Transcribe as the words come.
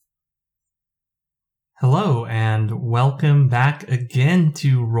Hello and welcome back again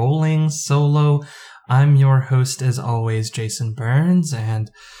to Rolling Solo. I'm your host as always, Jason Burns,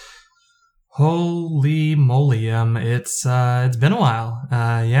 and holy moly, it's been a while.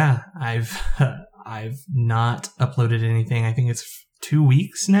 I've not uploaded anything. I think it's 2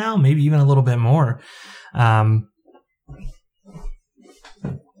 weeks now, maybe even a little bit more.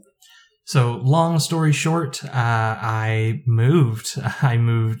 So long story short, I moved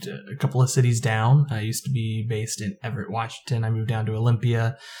a couple of cities down. I used to be based in Everett, Washington. I moved down to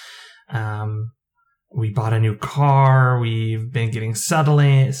Olympia. We bought a new car. We've been getting settled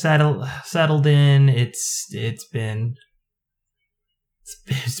in. It's been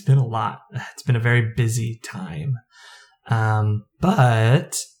a lot. It's been a very busy time.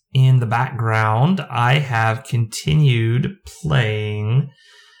 But in the background, I have continued playing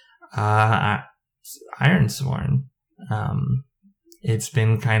Ironsworn. It's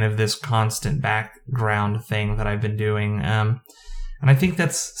been kind of this constant background thing that I've been doing. And I think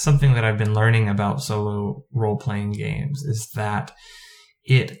that's something that I've been learning about solo role-playing games, is that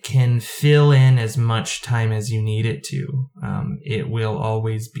it can fill in as much time as you need it to. It will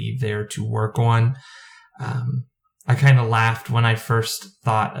always be there to work on. I kind of laughed when I first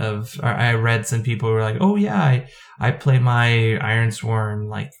thought of, or I read some people who were like, oh yeah, I play my Ironsworn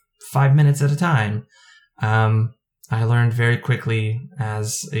like 5 minutes at a time. I learned very quickly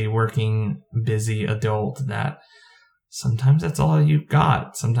as a working, busy adult that sometimes that's all you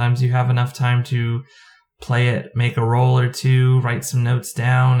got. Sometimes you have enough time to play it, make a roll or two, write some notes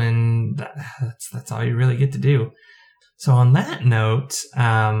down, and that's all you really get to do. So on that note,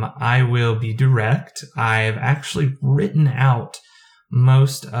 I will be direct. I've actually written out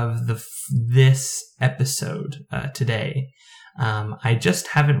most of this episode today. I just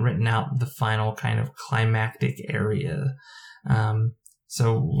haven't written out the final kind of climactic area.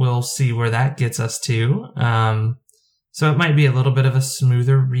 So we'll see where that gets us to. So it might be a little bit of a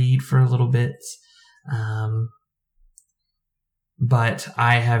smoother read for a little bit. But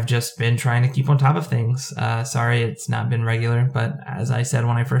I have just been trying to keep on top of things. Sorry, it's not been regular, but as I said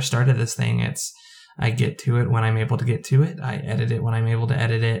when I first started this thing, I get to it when I'm able to get to it. I edit it when I'm able to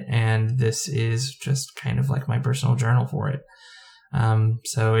edit it, and this is just kind of like my personal journal for it.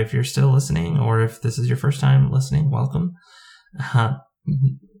 So if you're still listening, or if this is your first time listening, welcome.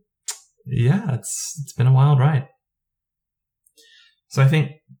 Yeah, it's been a wild ride. So I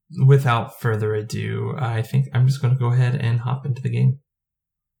think without further ado, I think I'm just going to go ahead and hop into the game.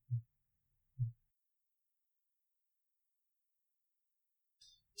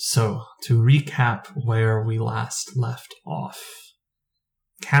 So, to recap where we last left off,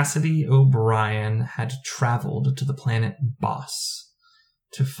 Cassidy O'Brien had traveled to the planet Boss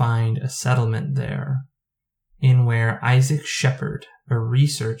to find a settlement there, in where Isaac Shepard, a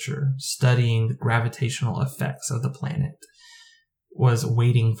researcher studying the gravitational effects of the planet, was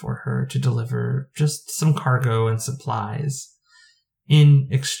waiting for her to deliver just some cargo and supplies, in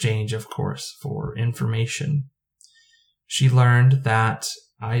exchange, of course, for information. She learned that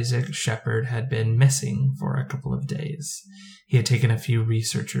Isaac Shepard had been missing for a couple of days. He had taken a few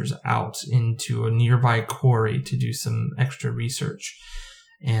researchers out into a nearby quarry to do some extra research,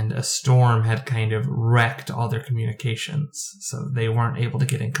 and a storm had kind of wrecked all their communications, so they weren't able to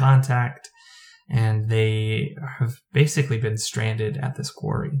get in contact, and they have basically been stranded at this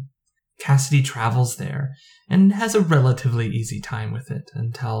quarry. Cassidy travels there and has a relatively easy time with it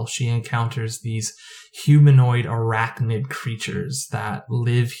until she encounters these humanoid arachnid creatures that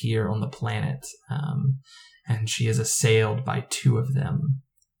live here on the planet, and she is assailed by 2 of them.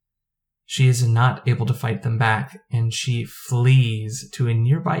 She is not able to fight them back, and she flees to a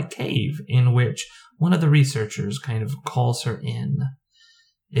nearby cave in which one of the researchers kind of calls her in.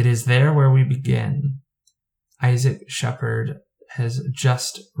 It is there where we begin. Isaac Shepard has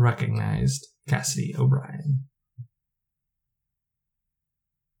just recognized Cassidy O'Brien.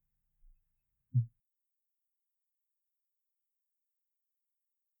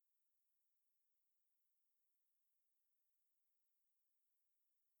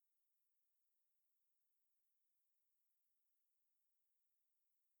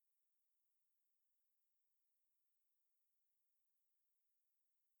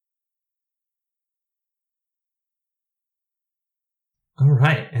 All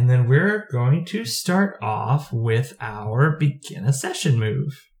right, and then we're going to start off with our begin a session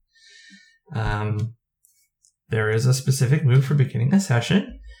move. There is a specific move for beginning a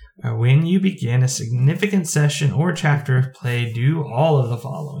session. When you begin a significant session or chapter of play, do all of the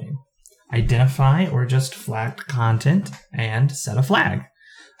following: identify or just flagged content and set a flag.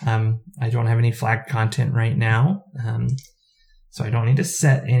 I don't have any flagged content right now, So I don't need to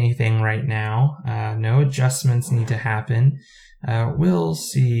set anything right now. No adjustments need to happen. We'll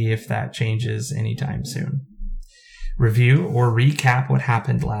see if that changes anytime soon. Review or recap what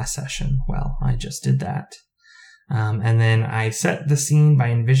happened last session. Well, I just did that. And then I set the scene by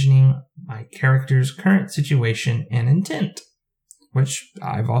envisioning my character's current situation and intent, which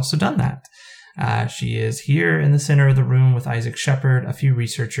I've also done that. She is here in the center of the room with Isaac Shepard, a few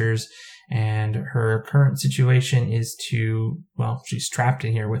researchers, and her current situation is she's trapped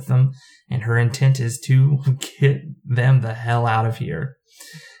in here with them, and her intent is to get them the hell out of here.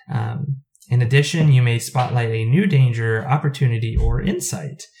 In addition, you may spotlight a new danger, opportunity, or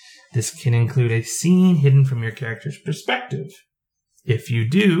insight. This can include a scene hidden from your character's perspective. If you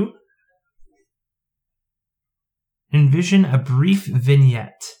do, envision a brief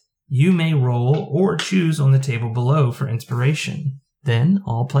vignette. You may roll or choose on the table below for inspiration. Then,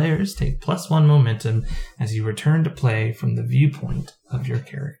 all players take +1 momentum as you return to play from the viewpoint of your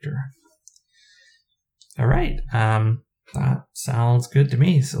character. All right, that sounds good to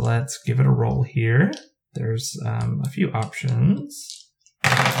me, so let's give it a roll here. There's a few options.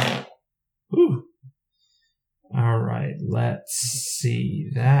 Ooh. All right, let's see.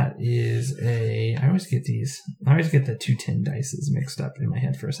 That is I always get the 2 10 dices mixed up in my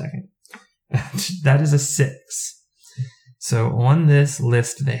head for a second. That is a 6. So on this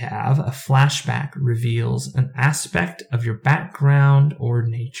list they have, a flashback reveals an aspect of your background or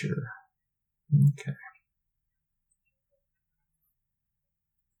nature. Okay.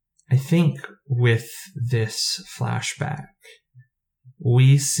 I think with this flashback,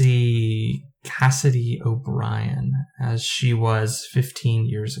 we see Cassidy O'Brien as she was 15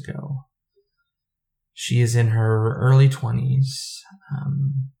 years ago. She is in her early 20s.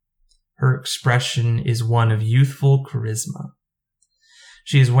 Her expression is one of youthful charisma.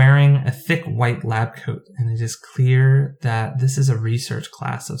 She is wearing a thick white lab coat, and it is clear that this is a research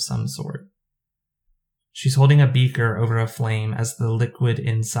class of some sort. She's holding a beaker over a flame as the liquid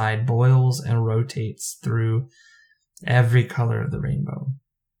inside boils and rotates through every color of the rainbow.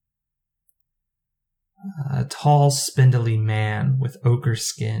 A tall, spindly man with ochre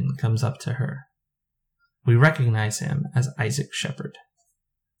skin comes up to her. We recognize him as Isaac Shepard.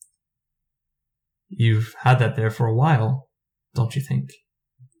 You've had that there for a while, don't you think?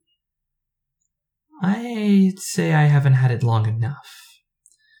 I'd say I haven't had it long enough.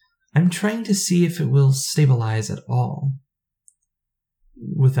 I'm trying to see if it will stabilize at all.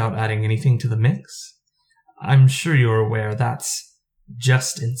 Without adding anything to the mix? I'm sure you're aware that's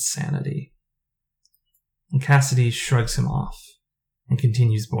just insanity. And Cassidy shrugs him off and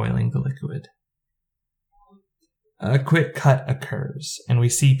continues boiling the liquid. A quick cut occurs, and we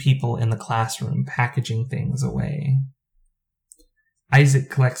see people in the classroom packaging things away. Isaac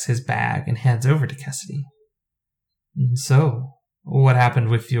collects his bag and hands over to Cassidy. So, what happened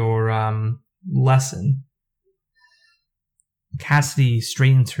with your, lesson? Cassidy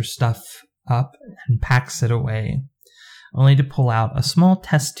straightens her stuff up and packs it away, only to pull out a small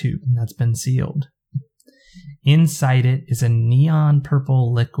test tube that's been sealed. Inside it is a neon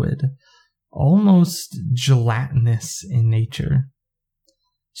purple liquid, almost gelatinous in nature.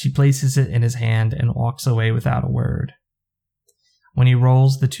 She places it in his hand and walks away without a word. When he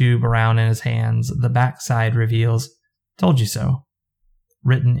rolls the tube around in his hands, the backside reveals, "Told you so,"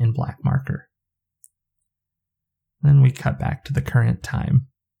 written in black marker. Then we cut back to the current time.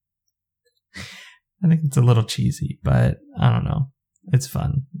 I think it's a little cheesy, but I don't know. It's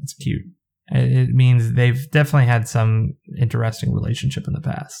fun. It's cute. It means they've definitely had some interesting relationship in the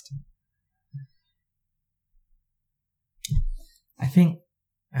past. I think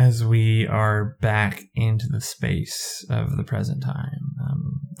as we are back into the space of the present time,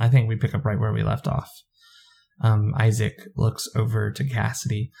 I think we pick up right where we left off. Isaac looks over to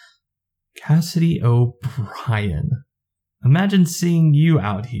Cassidy. Cassidy O'Brien. Imagine seeing you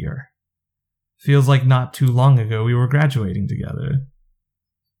out here. Feels like not too long ago we were graduating together.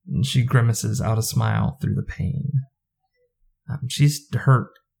 And she grimaces out a smile through the pain. She's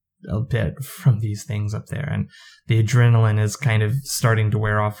hurt a bit from these things up there, and the adrenaline is kind of starting to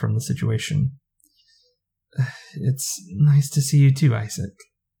wear off from the situation. It's nice to see you too, Isaac.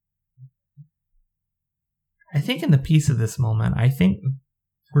 I think in the piece of this moment, I think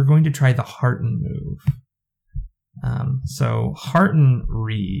we're going to try the Hearten move. So Hearten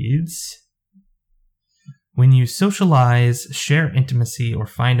reads, when you socialize, share intimacy, or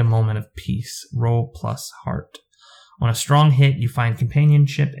find a moment of peace, roll + heart. On a strong hit, you find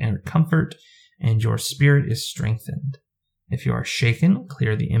companionship and comfort, and your spirit is strengthened. If you are shaken,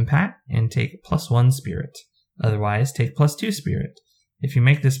 clear the impact and take +1 spirit. Otherwise, take +2 spirit. If you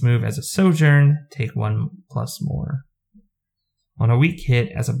make this move as a sojourn, take 1 plus more. On a weak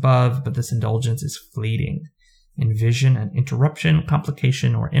hit, as above, but this indulgence is fleeting. Envision an interruption,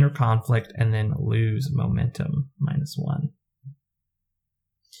 complication, or inner conflict, and then lose momentum, -1.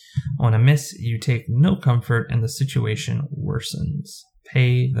 On a miss, you take no comfort, and the situation worsens.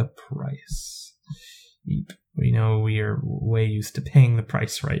 Pay the price. Eep. We know we are way used to paying the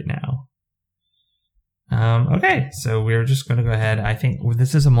price right now. Okay, so we're just going to go ahead. I think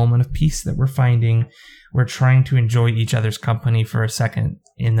this is a moment of peace that we're finding. We're trying to enjoy each other's company for a second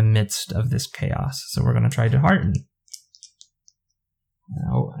in the midst of this chaos. So we're going to try to hearten.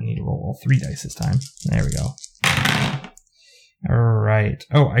 Oh, I need to roll all 3 dice this time. There we go. All right.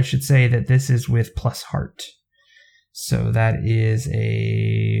 Oh, I should say that this is with plus heart. So that is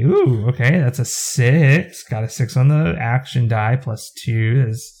a... Ooh, okay, that's a 6. Got a 6 on the action die. Plus 2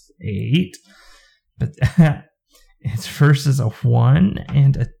 is 8. But its first is a 1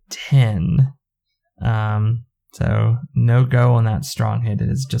 and a 10. So no go on that strong hit. It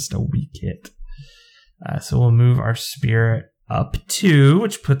is just a weak hit. So we'll move our spirit up 2,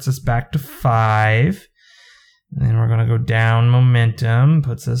 which puts us back to 5. And then we're going to go down momentum,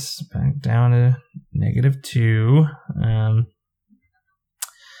 puts us back down to -2.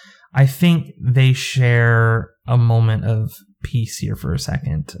 I think they share a moment of peace here for a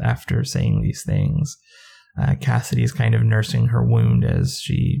second after saying these things. Cassidy is kind of nursing her wound as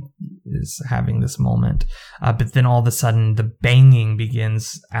she is having this moment. But then all of a sudden, the banging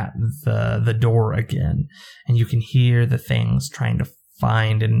begins at the door again. And you can hear the things trying to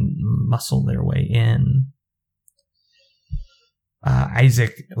find and muscle their way in.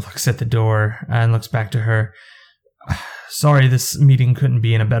 Isaac looks at the door and looks back to her. Sorry, this meeting couldn't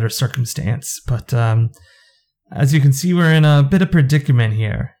be in a better circumstance, but as you can see, we're in a bit of predicament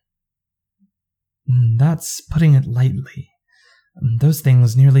here. That's putting it lightly. Those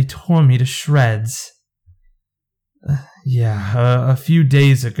things nearly tore me to shreds. A few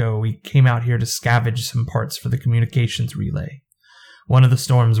days ago, we came out here to scavenge some parts for the communications relay. One of the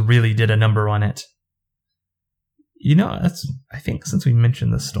storms really did a number on it. You know, I think since we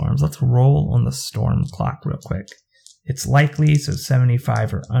mentioned the storms, let's roll on the storm clock real quick. It's likely, so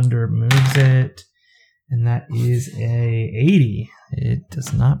 75 or under moves it. And that is a 80. It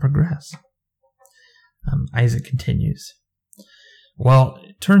does not progress. Isaac continues. Well,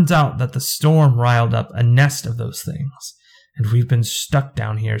 it turns out that the storm riled up a nest of those things, and we've been stuck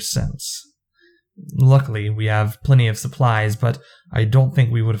down here since. Luckily, we have plenty of supplies, but I don't think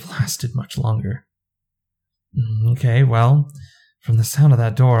we would have lasted much longer. Okay, well, from the sound of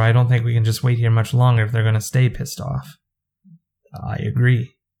that door, I don't think we can just wait here much longer if they're going to stay pissed off. I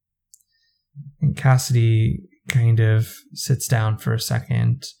agree. And Cassidy kind of sits down for a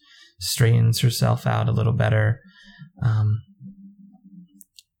second, straightens herself out a little better.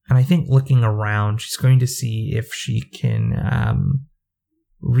 And I think looking around, she's going to see if she can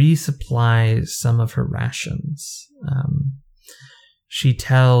resupply some of her rations. She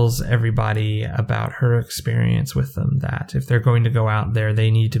tells everybody about her experience with them, that if they're going to go out there, they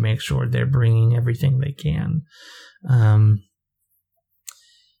need to make sure they're bringing everything they can.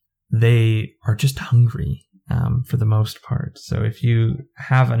 They are just hungry for the most part. So if you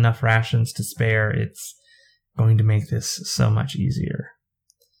have enough rations to spare, it's going to make this so much easier.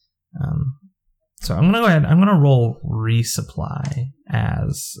 So I'm going to go ahead. I'm going to roll resupply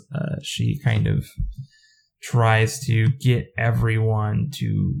as she kind of tries to get everyone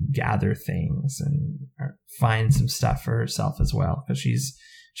to gather things and find some stuff for herself as well, because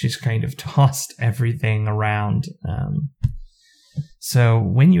she's kind of tossed everything around. So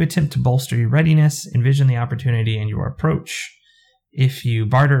when you attempt to bolster your readiness, envision the opportunity in your approach. If you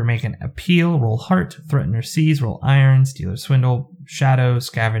barter or make an appeal, roll heart, threaten or seize, roll iron, steal or swindle, shadow,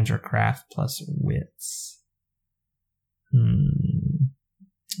 scavenger, craft, plus wits.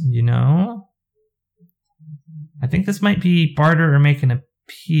 You know, I think this might be barter or make an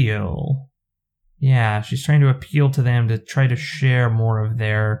appeal. Yeah, she's trying to appeal to them to try to share more of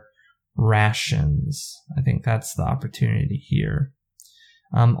their rations. I think that's the opportunity here.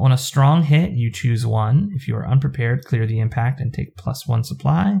 On a strong hit, you choose 1. If you are unprepared, clear the impact and take +1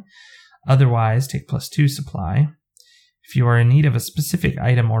 supply. Otherwise, take +2 supply. If you are in need of a specific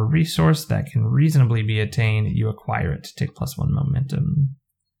item or resource that can reasonably be attained, you acquire it. Take +1 momentum.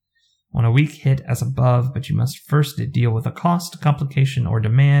 On a weak hit, as above, but you must first deal with a cost, complication, or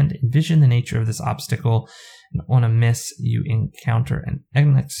demand. Envision the nature of this obstacle, and on a miss, you encounter an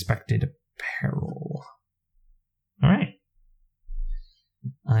unexpected peril. All right.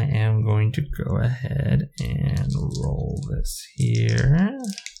 I am going to go ahead and roll this here.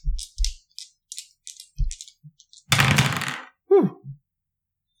 Whew.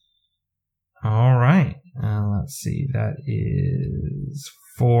 All right. let's see, that is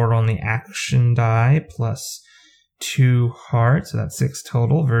 4 on the action die plus 2 heart, so that's 6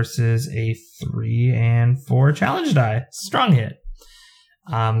 total versus a 3 and 4 challenge die. Strong hit.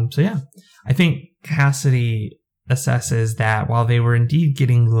 So yeah, I think Cassidy assesses that while they were indeed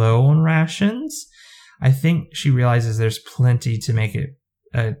getting low on rations, I think she realizes there's plenty to make it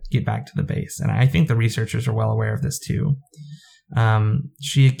get back to the base. And I think the researchers are well aware of this too.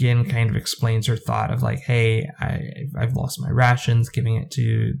 She again kind of explains her thought of like, hey, I've lost my rations, giving it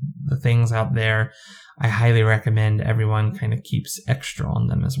to the things out there. I highly recommend everyone kind of keeps extra on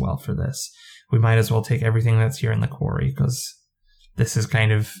them as well for this. We might as well take everything that's here in the quarry because this is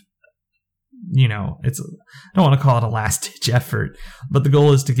kind of, I don't want to call it a last-ditch effort, but the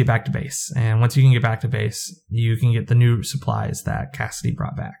goal is to get back to base. And once you can get back to base, you can get the new supplies that Cassidy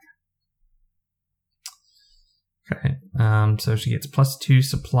brought back. Okay, so she gets +2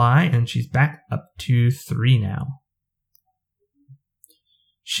 supply, and she's back up to 3 now.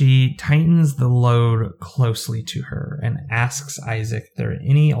 She tightens the load closely to her and asks Isaac if there are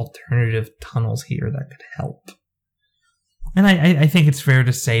any alternative tunnels here that could help. And I think it's fair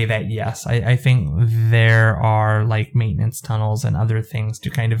to say that yes, I think there are like maintenance tunnels and other things to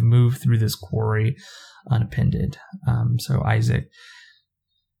kind of move through this quarry unattended. So Isaac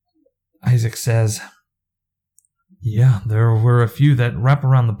says, yeah, there were a few that wrap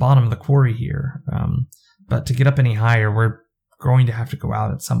around the bottom of the quarry here. But to get up any higher, we're going to have to go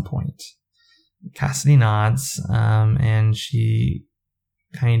out at some point. Cassidy nods, and she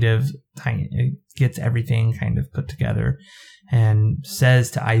kind of gets everything kind of put together and says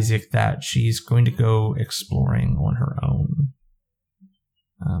to Isaac that she's going to go exploring on her own.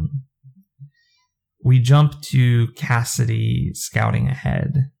 We jump to Cassidy scouting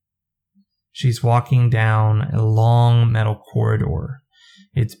ahead. She's walking down a long metal corridor.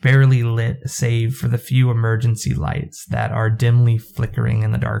 It's barely lit save for the few emergency lights that are dimly flickering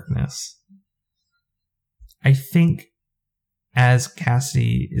in the darkness. I think as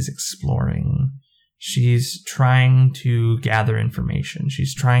Cassidy is exploring, she's trying to gather information.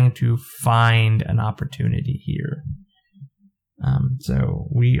 She's trying to find an opportunity here. So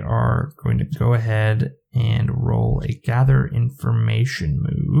we are going to go ahead and roll a gather information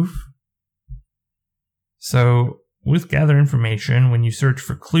move. So with gather information, when you search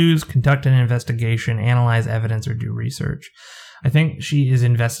for clues, conduct an investigation, analyze evidence, or do research. I think she is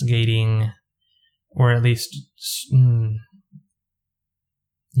investigating, or at least...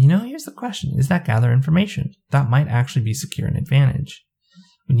 here's the question. Is that gather information? That might actually be secure an advantage.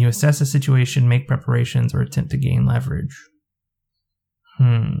 When you assess a situation, make preparations, or attempt to gain leverage.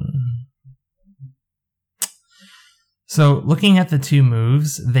 So looking at the two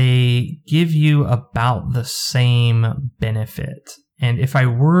moves, they give you about the same benefit. And if I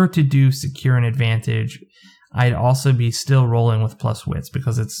were to do secure an advantage, I'd also be still rolling with plus wits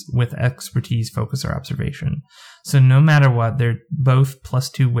because it's with expertise, focus, or observation. So no matter what, they're both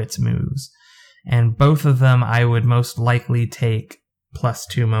 +2 wits moves. And both of them I would most likely take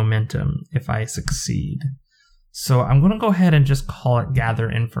 +2 momentum if I succeed. So I'm going to go ahead and just call it gather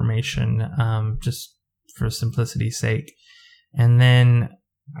information, just for simplicity's sake. And then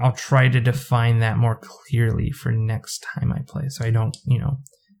I'll try to define that more clearly for next time I play. So I don't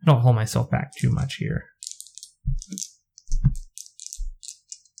hold myself back too much here.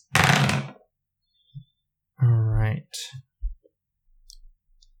 Alright.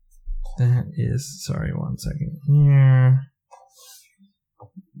 That is, sorry, 1 second here.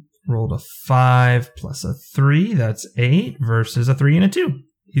 Rolled a 5 plus a 3, that's 8 versus a 3 and a 2.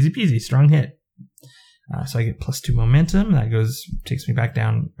 Easy peasy, strong hit. So I get +2 momentum. That takes me back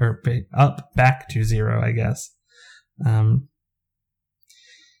down, or up back to 0, I guess. I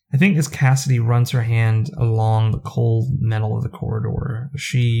think as Cassidy runs her hand along the cold metal of the corridor,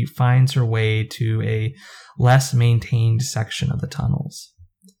 she finds her way to a less maintained section of the tunnels.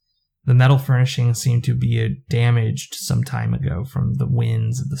 The metal furnishings seem to be damaged some time ago from the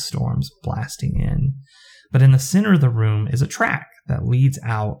winds of the storms blasting in. But in the center of the room is a track that leads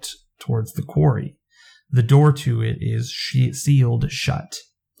out towards the quarry. The door to it is sealed shut.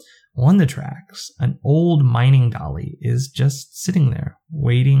 On the tracks, an old mining dolly is just sitting there,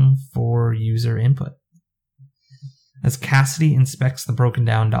 waiting for user input. As Cassidy inspects the broken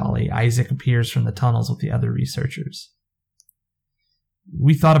down dolly, Isaac appears from the tunnels with the other researchers.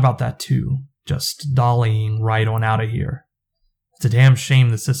 We thought about that too, just dollying right on out of here. It's a damn shame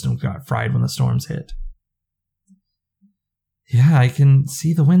the system got fried when the storms hit. Yeah, I can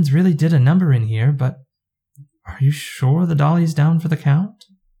see the winds really did a number in here, but are you sure the dolly's down for the count?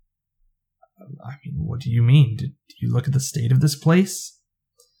 I mean, what do you mean? Did you look at the state of this place?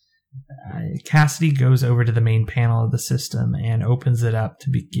 Cassidy goes over to the main panel of the system and opens it up to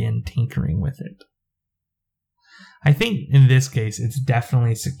begin tinkering with it. I think in this case, it's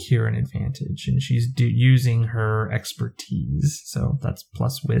definitely secure an advantage, and she's using her expertise. So that's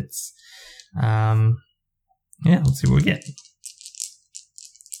plus wits. Yeah, let's see what we get.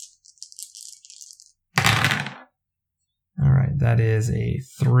 All right, that is a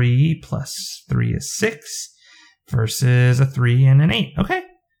 3 plus 3 is 6 versus a 3 and an 8. Okay.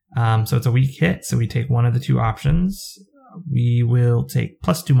 So it's a weak hit, so we take one of the two options. We will take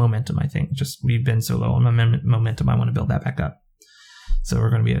plus 2 momentum, I think. Just we've been so low on momentum, I want to build that back up. So we're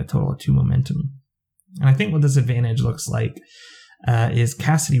going to be at a total of 2 momentum. And I think what this advantage looks like is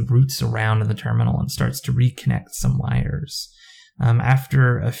Cassidy roots around in the terminal and starts to reconnect some wires.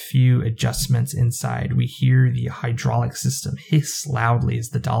 After a few adjustments inside, we hear the hydraulic system hiss loudly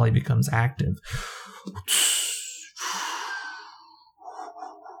as the dolly becomes active.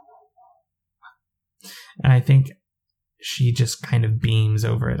 And I think she just kind of beams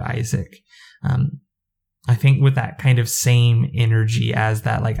over at Isaac. I think with that kind of same energy as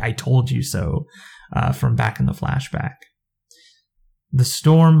that, like, I told you so from back in the flashback. The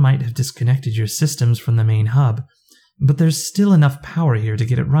storm might have disconnected your systems from the main hub, but there's still enough power here to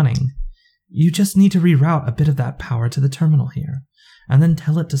get it running. You just need to reroute a bit of that power to the terminal here, and then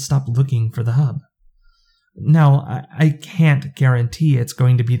tell it to stop looking for the hub. Now, I can't guarantee it's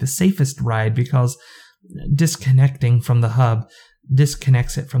going to be the safest ride because disconnecting from the hub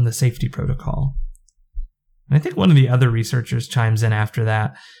disconnects it from the safety protocol. And I think one of the other researchers chimes in after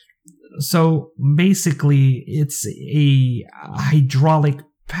that. So basically, it's a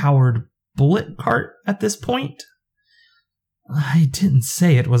hydraulic-powered bullet cart at this point. I didn't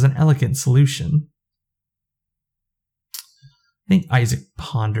say it was an elegant solution. I think Isaac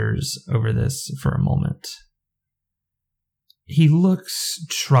ponders over this for a moment. He looks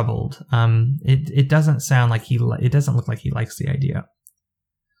troubled. It doesn't sound like it doesn't look like he likes the idea.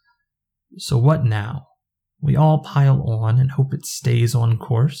 So what now? We all pile on and hope it stays on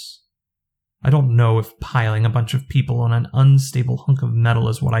course? I don't know if piling a bunch of people on an unstable hunk of metal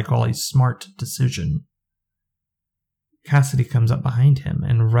is what I call a smart decision. Cassidy comes up behind him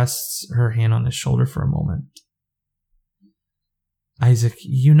and rests her hand on his shoulder for a moment. Isaac,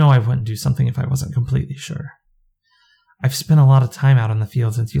 you know I wouldn't do something if I wasn't completely sure. I've spent a lot of time out in the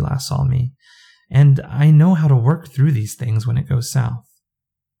field since you last saw me, and I know how to work through these things when it goes south.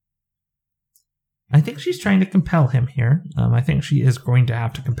 I think she's trying to compel him here. I think she is going to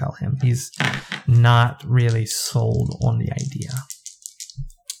have to compel him. He's not really sold on the idea.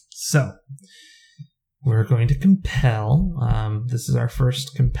 So, we're going to compel. This is our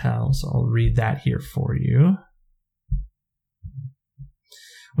first compel, so I'll read that here for you.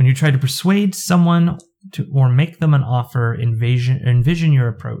 When you try to persuade someone or make them an offer, envision your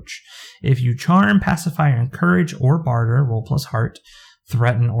approach. If you charm, pacify, or encourage, or barter, roll plus heart.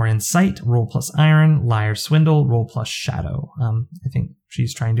 Threaten or incite, roll plus iron. Lie or swindle, roll plus shadow. I think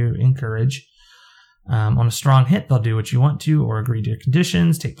she's trying to encourage. On a strong hit, they'll do what you want to or agree to your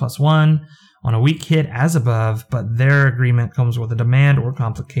conditions, take +1. On a weak hit, as above, but their agreement comes with a demand or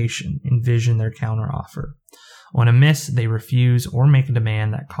complication. Envision their counteroffer. On a miss, they refuse or make a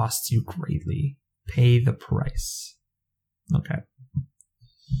demand that costs you greatly. Pay the price. Okay.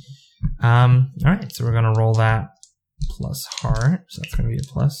 All right, so we're going to roll that plus heart. So that's going to be a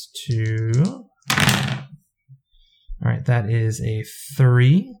 +2. All right, that is a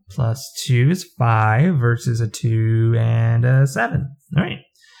 3 plus 2 is 5 versus a 2 and a 7. All right.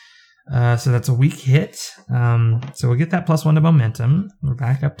 So that's a weak hit. So we'll get that +1 to momentum. We're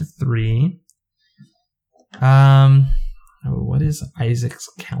back up to 3. What is Isaac's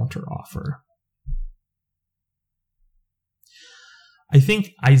counteroffer? I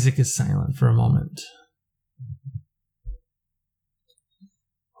think Isaac is silent for a moment.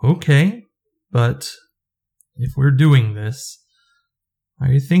 Okay, but if we're doing this,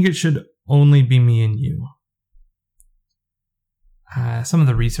 I think it should only be me and you. Some of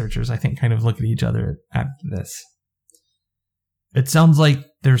the researchers, I think, kind of look at each other after this. It sounds like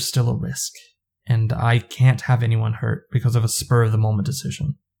there's still a risk, and I can't have anyone hurt because of a spur-of-the-moment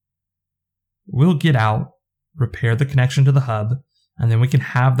decision. We'll get out, repair the connection to the hub, and then we can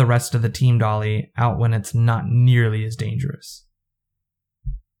have the rest of the team dolly out when it's not nearly as dangerous.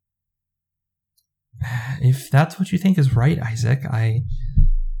 If that's what you think is right, Isaac, I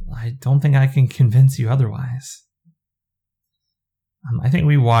don't think I can convince you otherwise. I think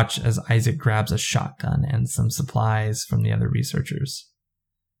we watch as Isaac grabs a shotgun and some supplies from the other researchers.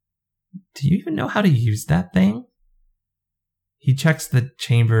 Do you even know how to use that thing? He checks the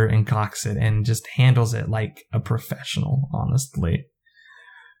chamber and cocks it and just handles it like a professional, honestly.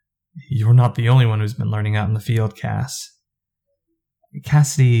 You're not the only one who's been learning out in the field, Cass.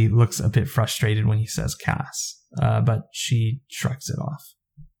 Cassidy looks a bit frustrated when he says Cass, but she shrugs it off.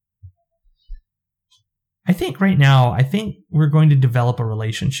 I think right now, we're going to develop a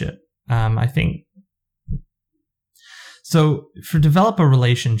relationship. So for develop a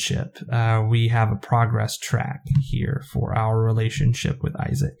relationship, we have a progress track here for our relationship with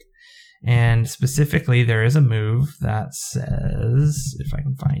Isaac. And specifically, there is a move that says, if I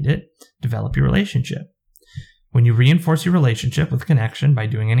can find it, develop your relationship. When you reinforce your relationship with connection by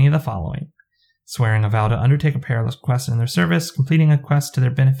doing any of the following: swearing a vow to undertake a perilous quest in their service, completing a quest to their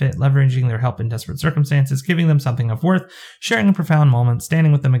benefit, leveraging their help in desperate circumstances, giving them something of worth, sharing a profound moment,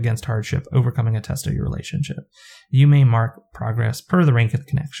 standing with them against hardship, overcoming a test of your relationship. You may mark progress per the rank of the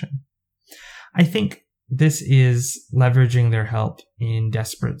connection. I think this is leveraging their help in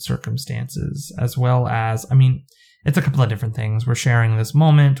desperate circumstances, as well as, it's a couple of different things. We're sharing this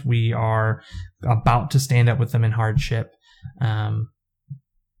moment. We are about to stand up with them in hardship.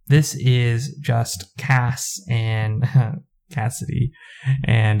 This is just Cass and Cassidy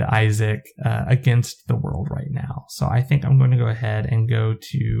and Isaac against the world right now. So I think I'm going to go ahead and go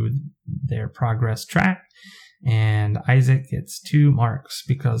to their progress track. And Isaac gets 2 marks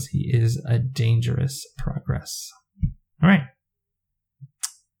because he is a dangerous progress. All right.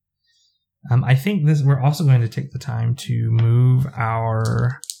 I think we're also going to take the time to move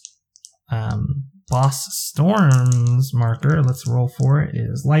our Boss Storms marker. Let's roll for it. It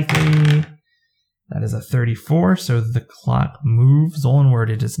is likely. That is a 34, so the clock moves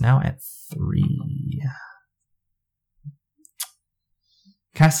onward. It is now at 3.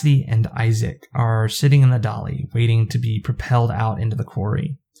 Cassidy and Isaac are sitting in the dolly, waiting to be propelled out into the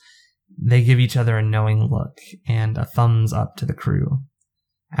quarry. They give each other a knowing look and a thumbs up to the crew.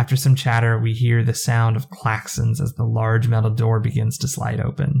 After some chatter, we hear the sound of klaxons as the large metal door begins to slide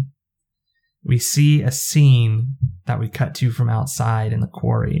open. We see a scene that we cut to from outside in the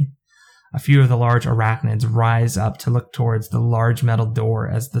quarry. A few of the large arachnids rise up to look towards the large metal door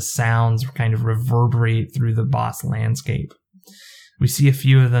as the sounds kind of reverberate through the boss landscape. We see a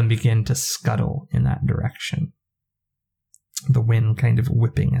few of them begin to scuttle in that direction, the wind kind of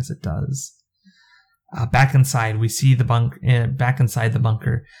whipping as it does. Back inside, we see back inside the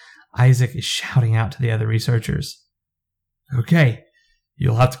bunker, Isaac is shouting out to the other researchers. Okay,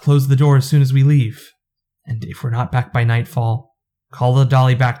 you'll have to close the door as soon as we leave. And if we're not back by nightfall, call the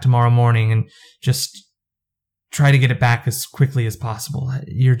dolly back tomorrow morning and just try to get it back as quickly as possible.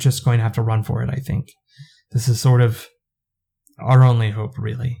 You're just going to have to run for it, I think. This is sort of our only hope,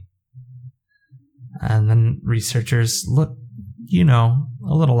 really. And then researchers look, a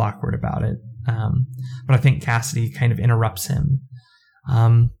little awkward about it. But I think Cassidy kind of interrupts him.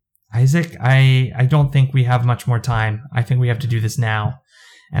 Isaac, I don't think we have much more time. I think we have to do this now.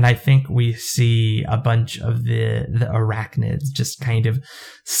 And I think we see a bunch of the arachnids just kind of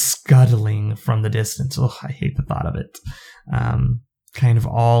scuttling from the distance. Oh, I hate the thought of it. Kind of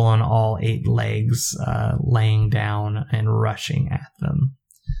all on all 8 legs, laying down and rushing at them.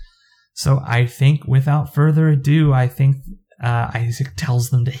 So I think without further ado, Isaac tells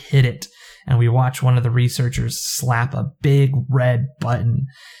them to hit it. And we watch one of the researchers slap a big red button.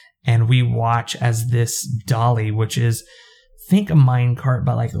 And we watch as this dolly, which is, think a minecart,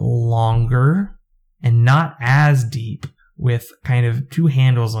 but like longer and not as deep, with kind of 2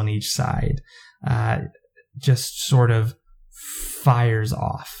 handles on each side, just sort of fires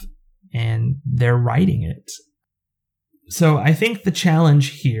off, and they're riding it. So I think the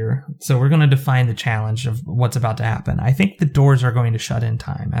challenge here, so we're going to define the challenge of what's about to happen. I think the doors are going to shut in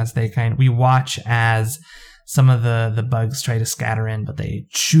time as we watch as some of the bugs try to scatter in, but they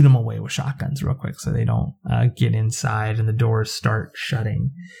shoot them away with shotguns real quick so they don't get inside and the doors start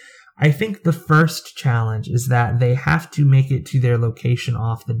shutting. I think the first challenge is that they have to make it to their location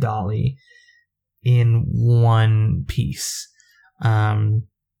off the dolly in one piece. So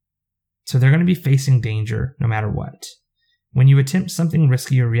they're going to be facing danger no matter what. When you attempt something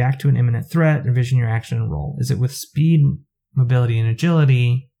risky or react to an imminent threat, envision your action and roll. Is it with speed, mobility, and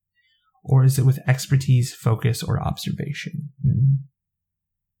agility? Or is it with expertise, focus, or observation?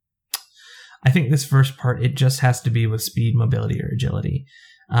 I think this first part, it just has to be with speed, mobility, or agility.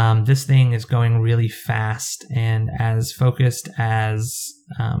 This thing is going really fast, and as focused as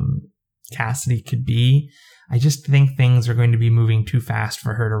Cassidy could be, I just think things are going to be moving too fast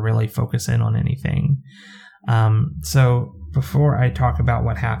for her to really focus in on anything. So before I talk about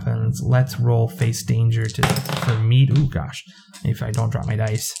what happens, let's roll face danger for meat. Ooh, gosh. If I don't drop my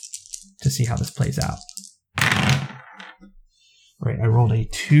dice, to see how this plays out. Right, I rolled a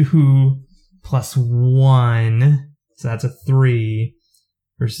 2 plus 1, so that's a 3.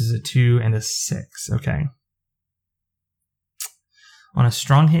 versus a 2 and a 6. Okay. On a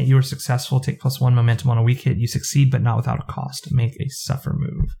strong hit, you are successful. Take +1 momentum. On a weak hit, you succeed, but not without a cost. Make a suffer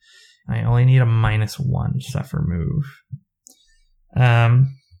move. I only need a -1 suffer move.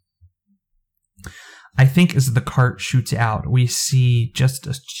 I think as the cart shoots out, we see just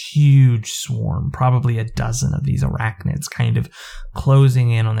a huge swarm, probably a dozen of these arachnids kind of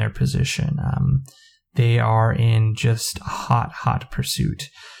closing in on their position. They are in just hot pursuit.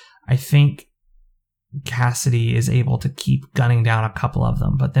 I think Cassidy is able to keep gunning down a couple of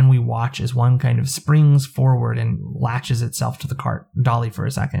them, but then we watch as one kind of springs forward and latches itself to the cart dolly for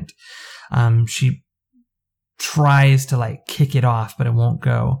a second. She tries to kick it off, but it won't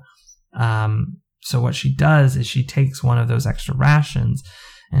go. So what she does is she takes one of those extra rations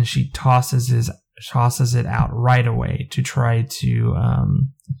and she tosses it out right away to try to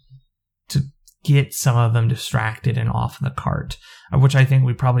get some of them distracted and off the cart, which I think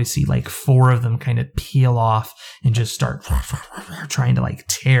we probably see 4 of them kind of peel off and just start trying to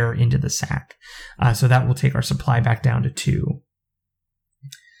tear into the sack. So that will take our supply back down to 2.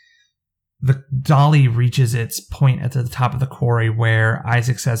 The dolly reaches its point at the top of the quarry where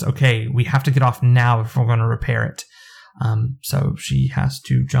Isaac says, okay, we have to get off now if we're going to repair it. So she has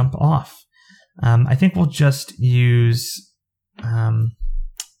to jump off. I think we'll just use...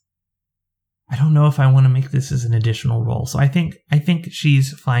 I don't know if I want to make this as an additional roll. So I think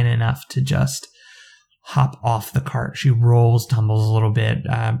she's fine enough to just hop off the cart. She rolls, tumbles a little bit,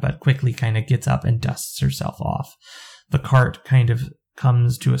 but quickly kind of gets up and dusts herself off. The cart kind of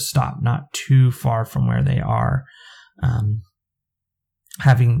comes to a stop not too far from where they are,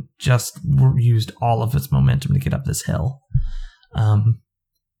 having just used all of its momentum to get up this hill.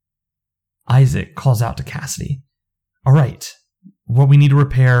 Isaac calls out to Cassidy. All right, what we need to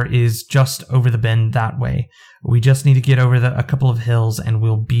repair is just over the bend that way. We just need to get over a couple of hills and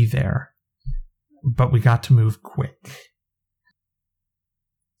we'll be there. But we got to move quick.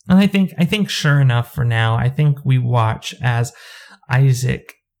 And I think sure enough for now, I think we watch as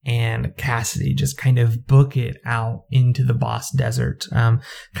Isaac and Cassidy just kind of book it out into the Boss Desert,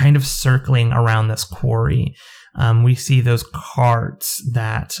 kind of circling around this quarry. We see those carts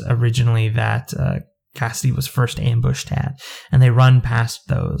that Cassidy was first ambushed at, and they run past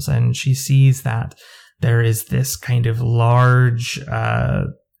those, and she sees that there is this kind of large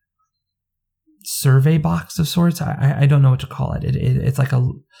survey box of sorts. I don't know what to call it.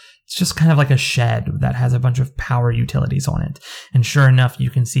 It's just kind of like a shed that has a bunch of power utilities on it. And sure enough, you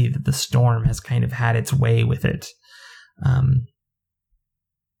can see that the storm has kind of had its way with it. I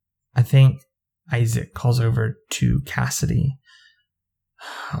think Isaac calls over to Cassidy.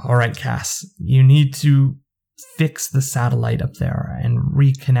 All right, Cass, you need to fix the satellite up there and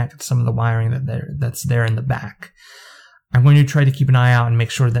reconnect some of the wiring that's there in the back. I'm going to try to keep an eye out and make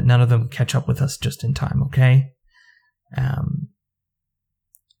sure that none of them catch up with us just in time, okay?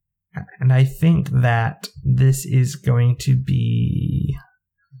 And I think that this is going to be...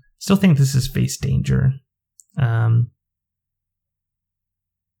 Still think this is face danger. I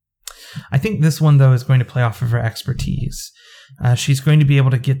think this one, though, is going to play off of her expertise. She's going to be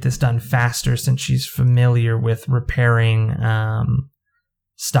able to get this done faster since she's familiar with repairing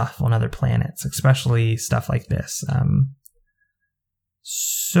stuff on other planets, especially stuff like this.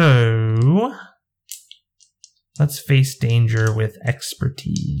 So let's face danger with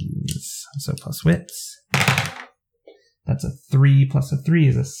expertise. So plus wits. That's a 3 plus a 3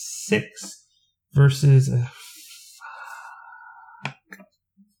 is a 6 versus a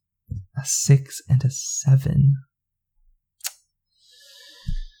 6 and a 7.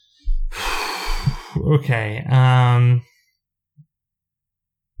 Okay,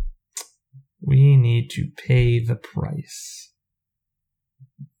 we need to pay the price.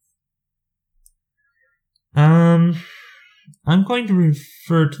 I'm going to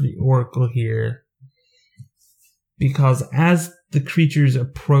refer to the Oracle here because as the creatures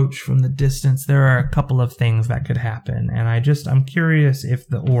approach from the distance, there are a couple of things that could happen, and I'm curious if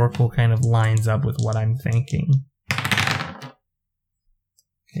the Oracle kind of lines up with what I'm thinking.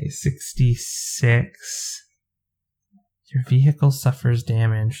 Okay, 66. Your vehicle suffers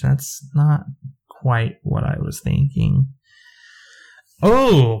damage. That's not quite what I was thinking.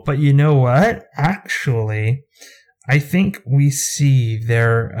 Oh, but you know what? Actually, I think we see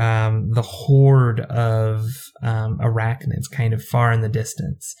the horde of arachnids kind of far in the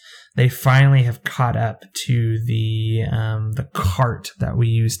distance. They finally have caught up to the cart that we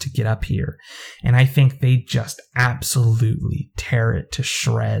used to get up here. And I think they just absolutely tear it to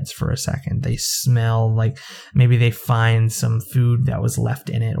shreds for a second. They smell like maybe they find some food that was left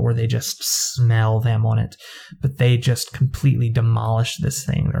in it, or they just smell them on it. But they just completely demolish this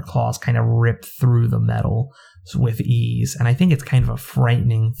thing. Their claws kind of rip through the metal with ease. And I think it's kind of a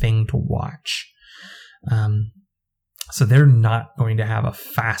frightening thing to watch. So they're not going to have a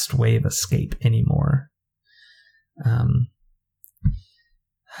fast wave escape anymore.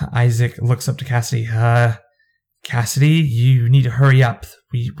 Isaac looks up to Cassidy. Cassidy, you need to hurry up.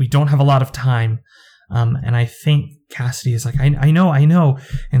 We don't have a lot of time. And I think Cassidy is like, I know.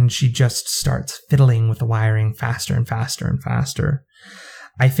 And she just starts fiddling with the wiring faster and faster and faster.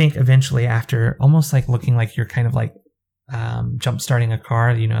 I think eventually, after almost like looking like you're kind of like jump starting a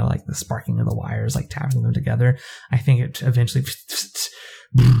car, like the sparking of the wires, like tapping them together, I think it eventually,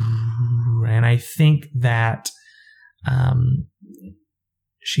 and I think that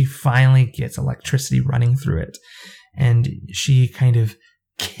she finally gets electricity running through it, and she kind of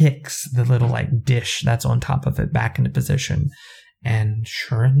kicks the little like dish that's on top of it back into position, and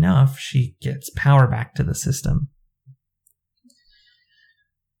sure enough, she gets power back to the system.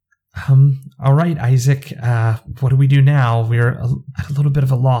 All right, Isaac, what do we do now? We're at a little bit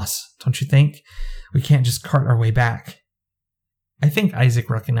of a loss, don't you think? We can't just cart our way back. I think Isaac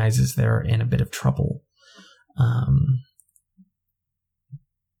recognizes they're in a bit of trouble.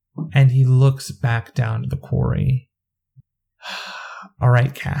 And he looks back down to the quarry. All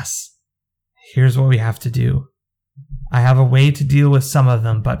right, Cass, here's what we have to do. I have a way to deal with some of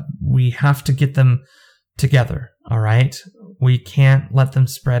them, but we have to get them together, all right? We can't let them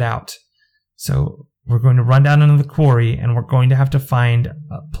spread out. So we're going to run down into the quarry, and we're going to have to find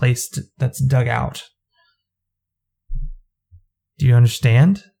a place that's dug out. Do you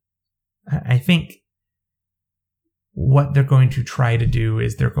understand? I think what they're going to try to do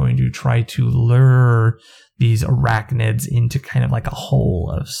is they're going to try to lure these arachnids into kind of like a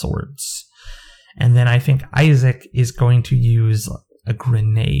hole of sorts. And then I think Isaac is going to use a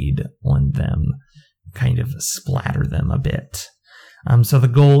grenade on them, kind of splatter them a bit. So the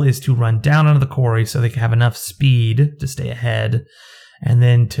goal is to run down onto the quarry so they can have enough speed to stay ahead, and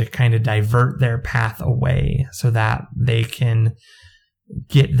then to kind of divert their path away so that they can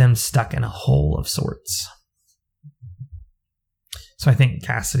get them stuck in a hole of sorts. So I think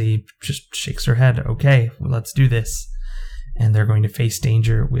Cassidy just shakes her head. Okay, well, let's do this. And they're going to face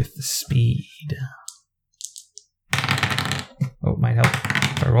danger with speed. Oh, it might help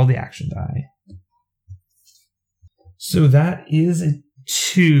if I roll the action die. So that is a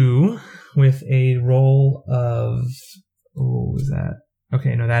 2 with a roll of... Oh, is that...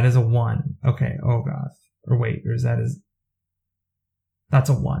 Okay, no, that is a 1. Okay, oh god. Or wait, or is that... That's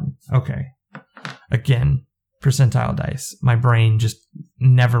a 1. Okay. Again, percentile dice. My brain just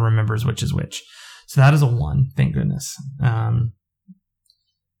never remembers which is which. So that is a 1, thank goodness.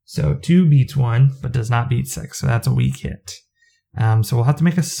 So 2 beats 1, but does not beat 6. So that's a weak hit. So we'll have to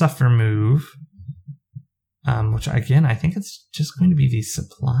make a suffer move. Which again, I think it's just going to be these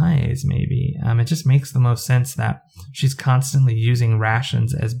supplies, maybe. It just makes the most sense that she's constantly using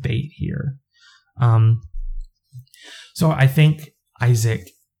rations as bait here. So I think Isaac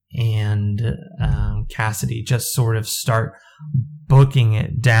and Cassidy just sort of start booking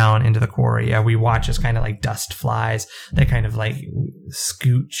it down into the quarry. We watch as kind of like dust flies. They kind of like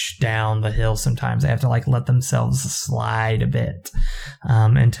scooch down the hill sometimes. They have to like let themselves slide a bit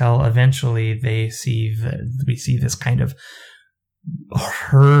until eventually we see this kind of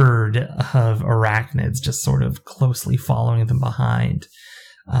herd of arachnids just sort of closely following them behind.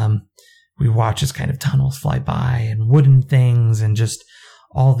 We watch as kind of tunnels fly by and wooden things, and just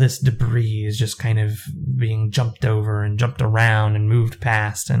all this debris is just kind of being jumped over and jumped around and moved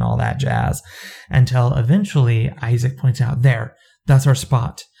past and all that jazz, until eventually Isaac points out, that's our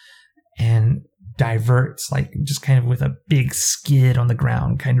spot, and diverts, like just kind of with a big skid on the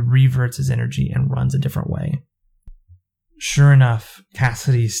ground, kind of reverts his energy and runs a different way. Sure enough,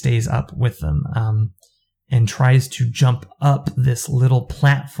 Cassidy stays up with them and tries to jump up this little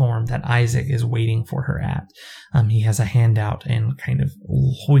platform that Isaac is waiting for her at. He has a hand out and kind of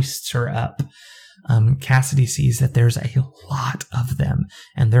hoists her up. Cassidy sees that there's a lot of them,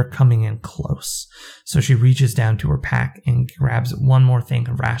 and they're coming in close. So she reaches down to her pack and grabs one more thing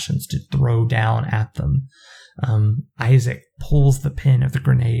of rations to throw down at them. Isaac pulls the pin of the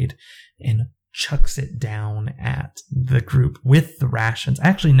grenade and chucks it down at the group with the rations.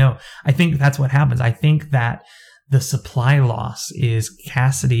 Actually, no, I think that's what happens. I think that the supply loss is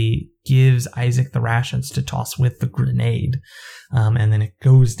Cassidy gives Isaac the rations to toss with the grenade, and then it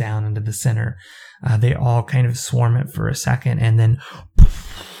goes down into the center. They all kind of swarm it for a second, and then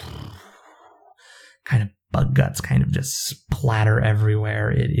kind of bug guts kind of just splatter everywhere.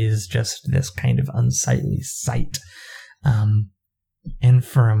 It is just this kind of unsightly sight. And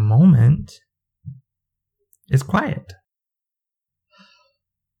for a moment, it's quiet.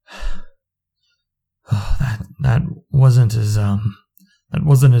 Oh, that wasn't as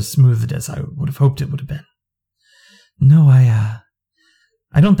smooth as I would have hoped it would have been. No, I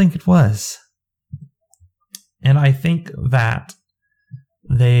don't think it was. And I think that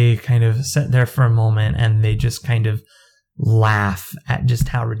they kind of sit there for a moment and they just kind of laugh at just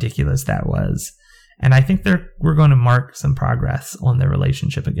how ridiculous that was. And I think we're going to mark some progress on their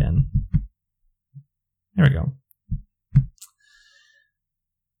relationship again. There we go.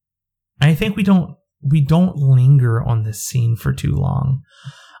 I think we don't linger on this scene for too long.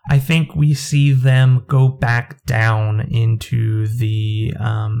 I think we see them go back down into the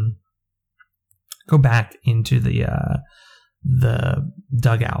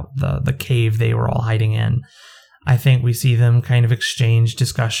dugout, the cave they were all hiding in. I think we see them kind of exchange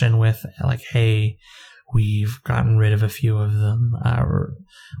discussion with, like, hey, we've gotten rid of a few of them.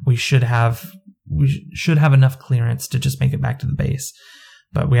 We should have enough clearance to just make it back to the base.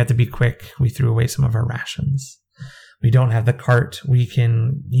 But we have to be quick. We threw away some of our rations. We don't have the cart. We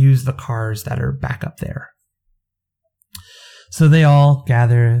can use the cars that are back up there. So they all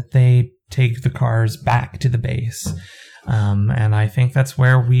gather. They take the cars back to the base. And I think that's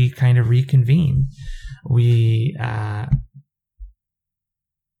where we kind of reconvene.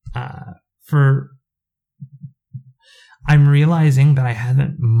 I'm realizing that I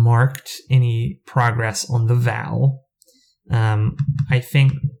haven't marked any progress on the vow. I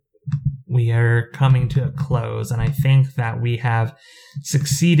think we are coming to a close, and I think that we have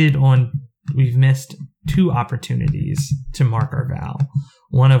succeeded we've missed 2 opportunities to mark our vow.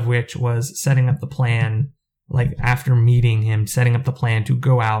 One of which was setting up the plan, like after meeting him, setting up the plan to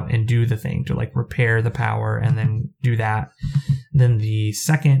go out and do the thing, to like repair the power and then do that. Then the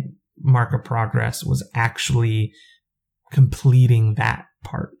second mark of progress was actually completing that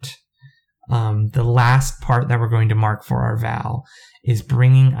part. The last part that we're going to mark for our vow is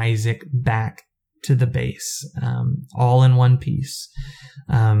bringing Isaac back to the base, all in one piece,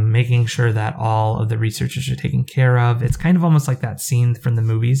 making sure that all of the researchers are taken care of. It's kind of almost like that scene from the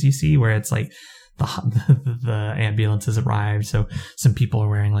movies you see where it's like the ambulance has arrived, so some people are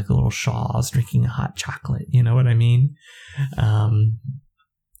wearing like little shawls, drinking hot chocolate. You know what I mean?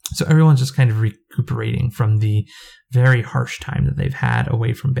 So everyone's just kind of recuperating from the very harsh time that they've had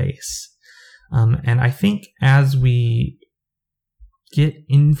away from base. And I think as we get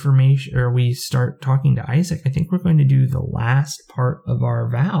information, or we start talking to Isaac, I think we're going to do the last part of our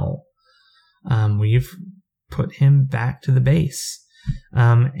vow. We've put him back to the base.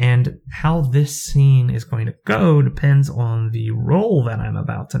 And how this scene is going to go depends on the roll that I'm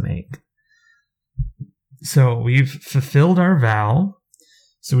about to make. So we've fulfilled our vow.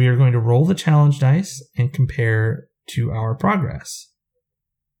 So we are going to roll the challenge dice and compare to our progress.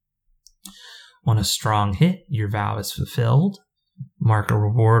 On a strong hit, your vow is fulfilled. Mark a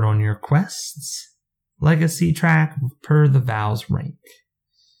reward on your quests. Legacy track per the vow's rank.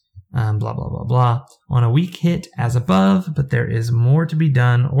 Blah, blah, blah, blah. On a weak hit, as above, but there is more to be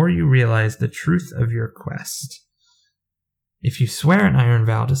done, or you realize the truth of your quest. If you swear an iron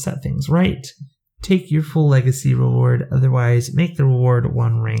vow to set things right, take your full legacy reward, otherwise make the reward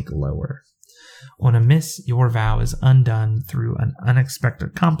 1 rank lower. On a miss, your vow is undone through an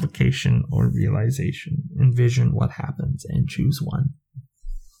unexpected complication or realization. Envision what happens and choose one.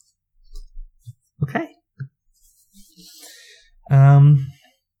 Okay.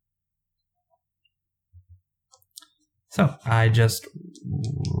 So I just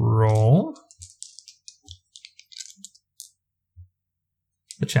roll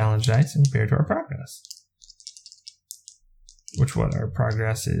the challenge dice and compare to our progress. What our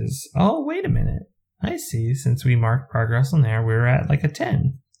progress is. Oh, wait a minute. I see. Since we marked progress on there, we're at like a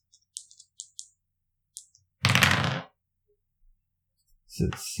 10. So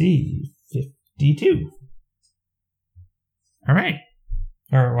let's see. 52. All right.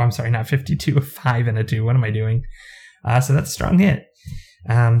 Or, I'm sorry, not 52, a 5 and a 2. What am I doing? So that's a strong hit.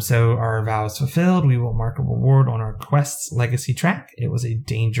 So our vow is fulfilled. We will mark a reward on our quest's legacy track. It was a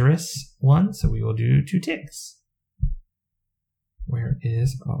dangerous one, so we will do 2 ticks. Where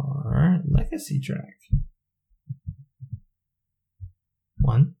is our legacy track?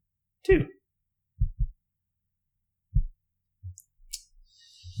 1, 2.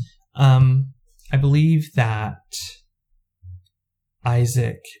 I believe that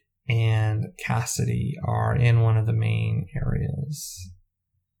Isaac and Cassidy are in one of the main areas.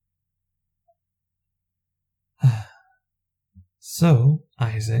 So,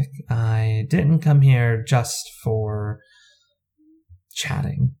 Isaac, I didn't come here just for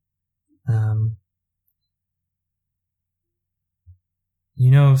chatting.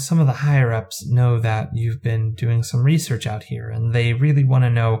 Some of the higher-ups know that you've been doing some research out here, and they really want to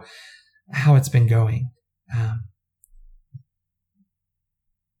know how it's been going.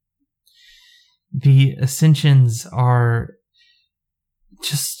 The Ascensions are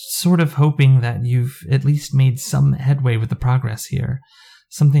just sort of hoping that you've at least made some headway with the progress here.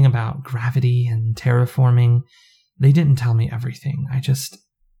 Something about gravity and terraforming. They didn't tell me everything. I just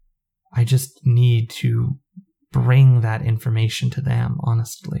need to bring that information to them,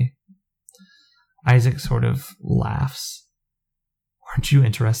 honestly. Isaac sort of laughs. Aren't you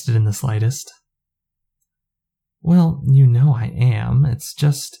interested in the slightest? Well, I am. It's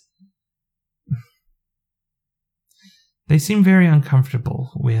just... They seem very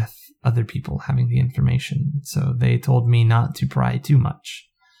uncomfortable with other people having the information, so they told me not to pry too much.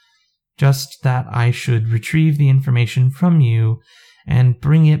 Just that I should retrieve the information from you and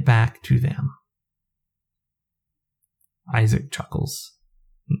bring it back to them. Isaac chuckles.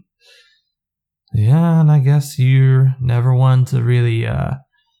 Yeah, and I guess you're never one to really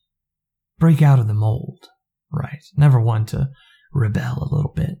break out of the mold, right? Never one to rebel a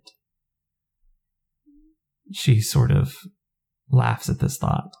little bit. She sort of laughs at this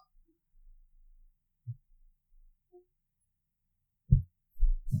thought.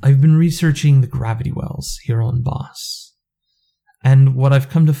 I've been researching the gravity wells here on Boss, and what I've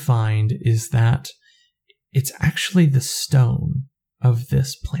come to find is that it's actually the stone of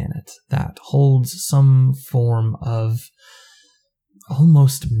this planet that holds some form of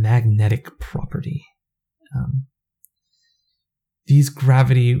almost magnetic property.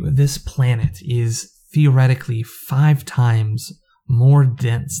 This planet is theoretically 5 times more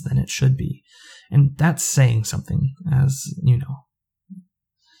dense than it should be. And that's saying something, as,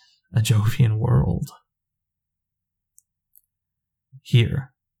 a Jovian world.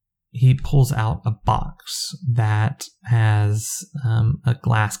 Here, he pulls out a box that has a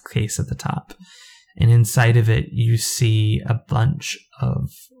glass case at the top. And inside of it, you see a bunch of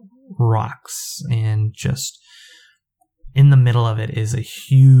rocks, and just in the middle of it is a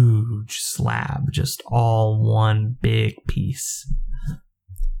huge slab, just all one big piece.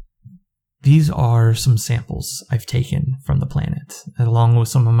 These are some samples I've taken from the planet, along with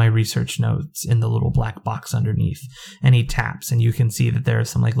some of my research notes in the little black box underneath. And he taps, and you can see that there are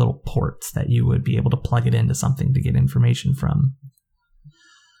some little ports that you would be able to plug it into something to get information from.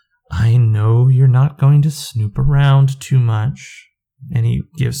 I know you're not going to snoop around too much. And he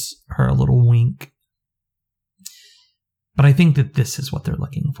gives her a little wink. But I think that this is what they're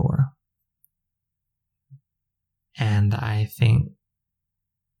looking for. And I think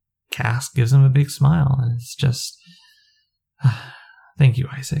Cass gives him a big smile, and it's just... Thank you,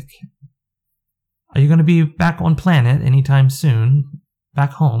 Isaac. Are you going to be back on planet anytime soon?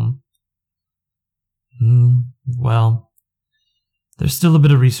 Back home? Well, there's still a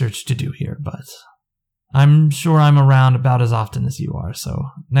bit of research to do here, but I'm sure I'm around about as often as you are, so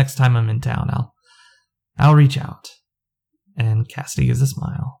next time I'm in town, I'll reach out. And Cassidy gives a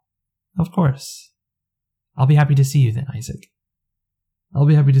smile. Of course. I'll be happy to see you then, Isaac. I'll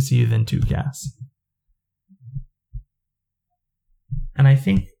be happy to see you then too, Cass. And I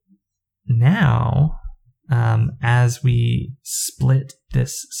think now, as we split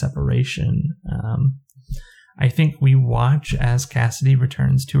this separation, I think we watch as Cassidy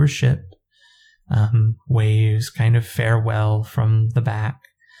returns to her ship, waves kind of farewell from the back.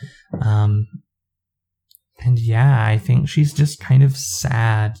 And yeah, I think she's just kind of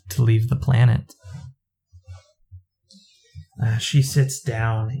sad to leave the planet. She sits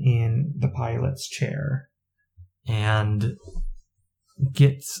down in the pilot's chair and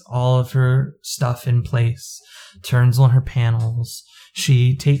gets all of her stuff in place, turns on her panels.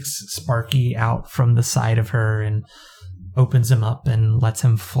 She takes Sparky out from the side of her and opens him up and lets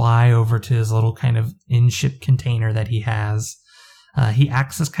him fly over to his little kind of in-ship container that he has. He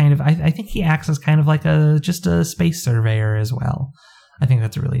acts as kind of, I think he acts as kind of like just a space surveyor as well. I think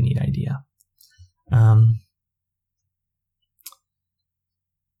that's a really neat idea.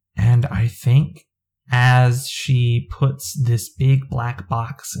 And I think as she puts this big black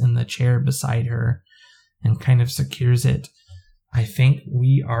box in the chair beside her and kind of secures it, I think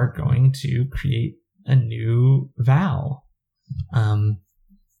we are going to create a new vow.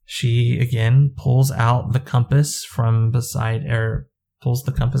 She again pulls out the compass from beside, or pulls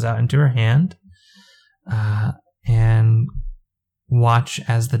the compass out into her hand, and watch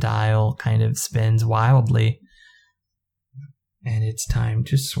as the dial kind of spins wildly. And it's time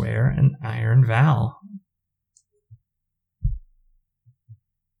to swear an iron vow.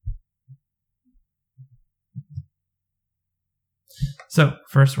 So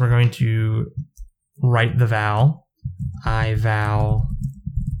first we're going to write the vow. I vow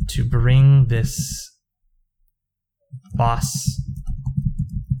to bring this boss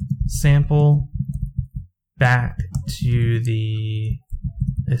sample back to the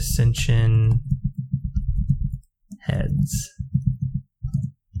Ascension heads.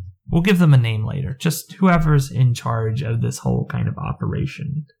 We'll give them a name later. Just whoever's in charge of this whole kind of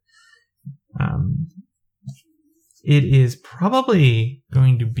operation. It is probably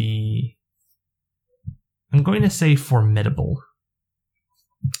going to be, I'm going to say, formidable.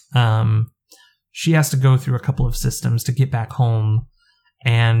 She has to go through a couple of systems to get back home,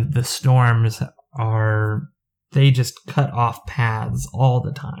 and the storms they just cut off paths all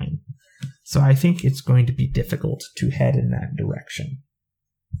the time. So I think it's going to be difficult to head in that direction.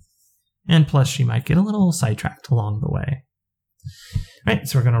 And plus, she might get a little sidetracked along the way. All right,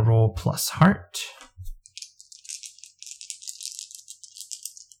 so we're going to roll plus heart.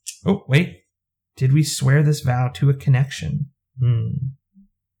 Oh, wait. Did we swear this vow to a connection?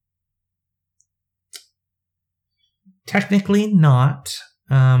 Technically not.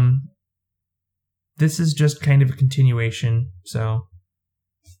 This is just kind of a continuation, so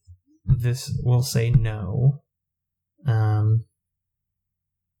this will say no.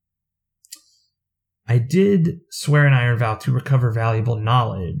 I did swear an iron vow to recover valuable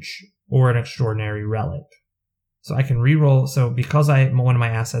knowledge or an extraordinary relic. So I can reroll. So because one of my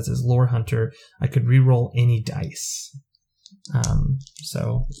assets is Lore Hunter, I could reroll any dice.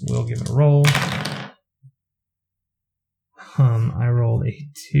 So we'll give it a roll. I rolled a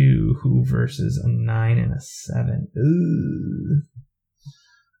 2 versus a 9 and a 7. Ooh.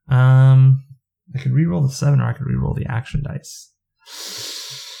 I could reroll the 7 or I could reroll the action dice.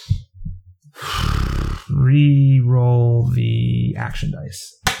 Reroll the action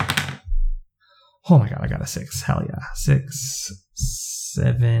dice. Oh my god, I got a 6. Hell yeah. 6,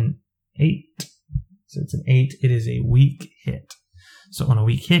 7, 8. So it's an 8. It is a weak hit. So on a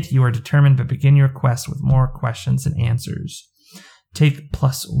weak hit, you are determined to begin your quest with more questions than answers. Take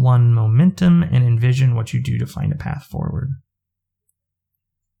 +1 momentum and envision what you do to find a path forward.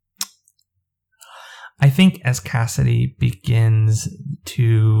 I think as Cassidy begins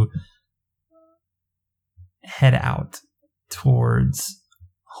to head out towards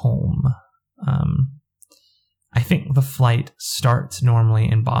home, I think the flight starts normally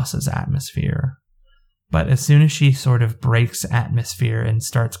in Boss's atmosphere. But as soon as she sort of breaks atmosphere and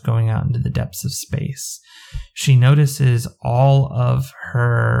starts going out into the depths of space, she notices all of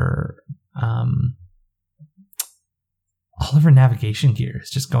her navigation gear is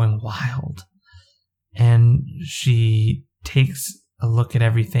just going wild. And she takes a look at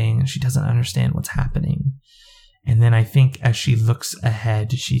everything and she doesn't understand what's happening. And then I think as she looks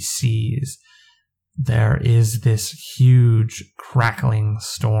ahead, she sees there is this huge crackling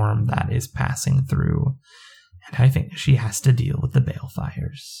storm that is passing through. And I think she has to deal with the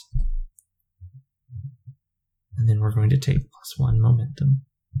balefires. And then we're going to take +1 momentum.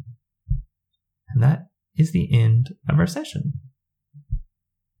 And that is the end of our session.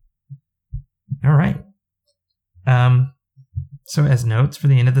 All right. So as notes for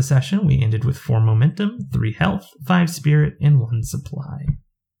the end of the session, we ended with 4 momentum, 3 health, 5 spirit, and 1 supply.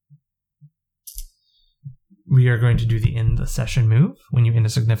 We are going to do the end the session move. When you end a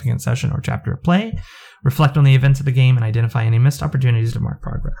significant session or chapter of play, reflect on the events of the game and identify any missed opportunities to mark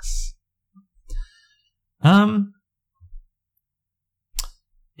progress.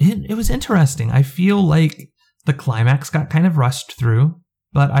 It was interesting. I feel like the climax got kind of rushed through,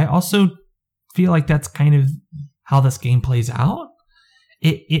 but I also feel like that's kind of how this game plays out.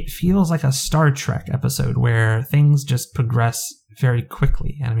 It feels like a Star Trek episode where things just progress very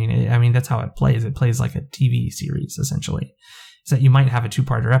quickly. And I mean that's how it plays. It plays like a TV series essentially. So that you might have a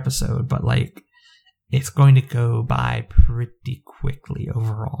 2-parter episode, but like it's going to go by pretty quickly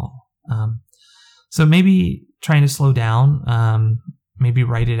overall. So maybe trying to slow down, maybe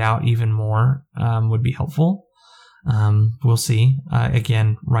write it out even more would be helpful. We'll see.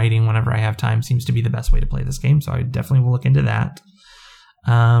 Again, writing whenever I have time seems to be the best way to play this game, so I definitely will look into that.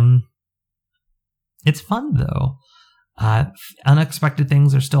 It's fun though. Unexpected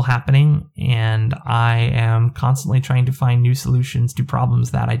things are still happening, and I am constantly trying to find new solutions to problems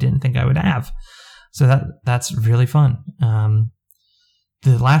that I didn't think I would have. So that's really fun.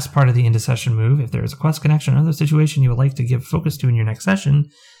 The last part of the end of session move, if there is a quest connection or other situation you would like to give focus to in your next session,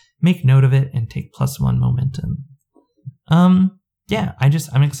 make note of it and take +1 momentum. Yeah,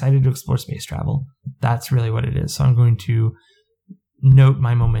 I'm excited to explore space travel. That's really what it is. So I'm going to note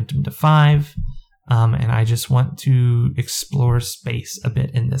my momentum to 5. And I just want to explore space a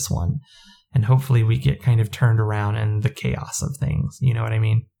bit in this one. And hopefully we get kind of turned around in the chaos of things. You know what I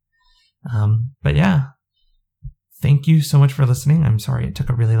mean? But yeah, thank you so much for listening. I'm sorry it took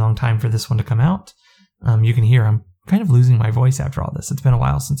a really long time for this one to come out. You can hear I'm kind of losing my voice after all this. It's been a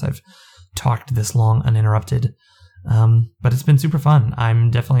while since I've talked this long uninterrupted. But it's been super fun.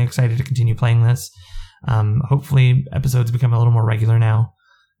 I'm definitely excited to continue playing this. Hopefully episodes become a little more regular now.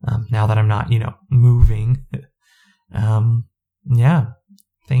 Now that I'm not, moving. Yeah.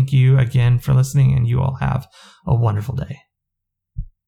 Thank you again for listening, and you all have a wonderful day.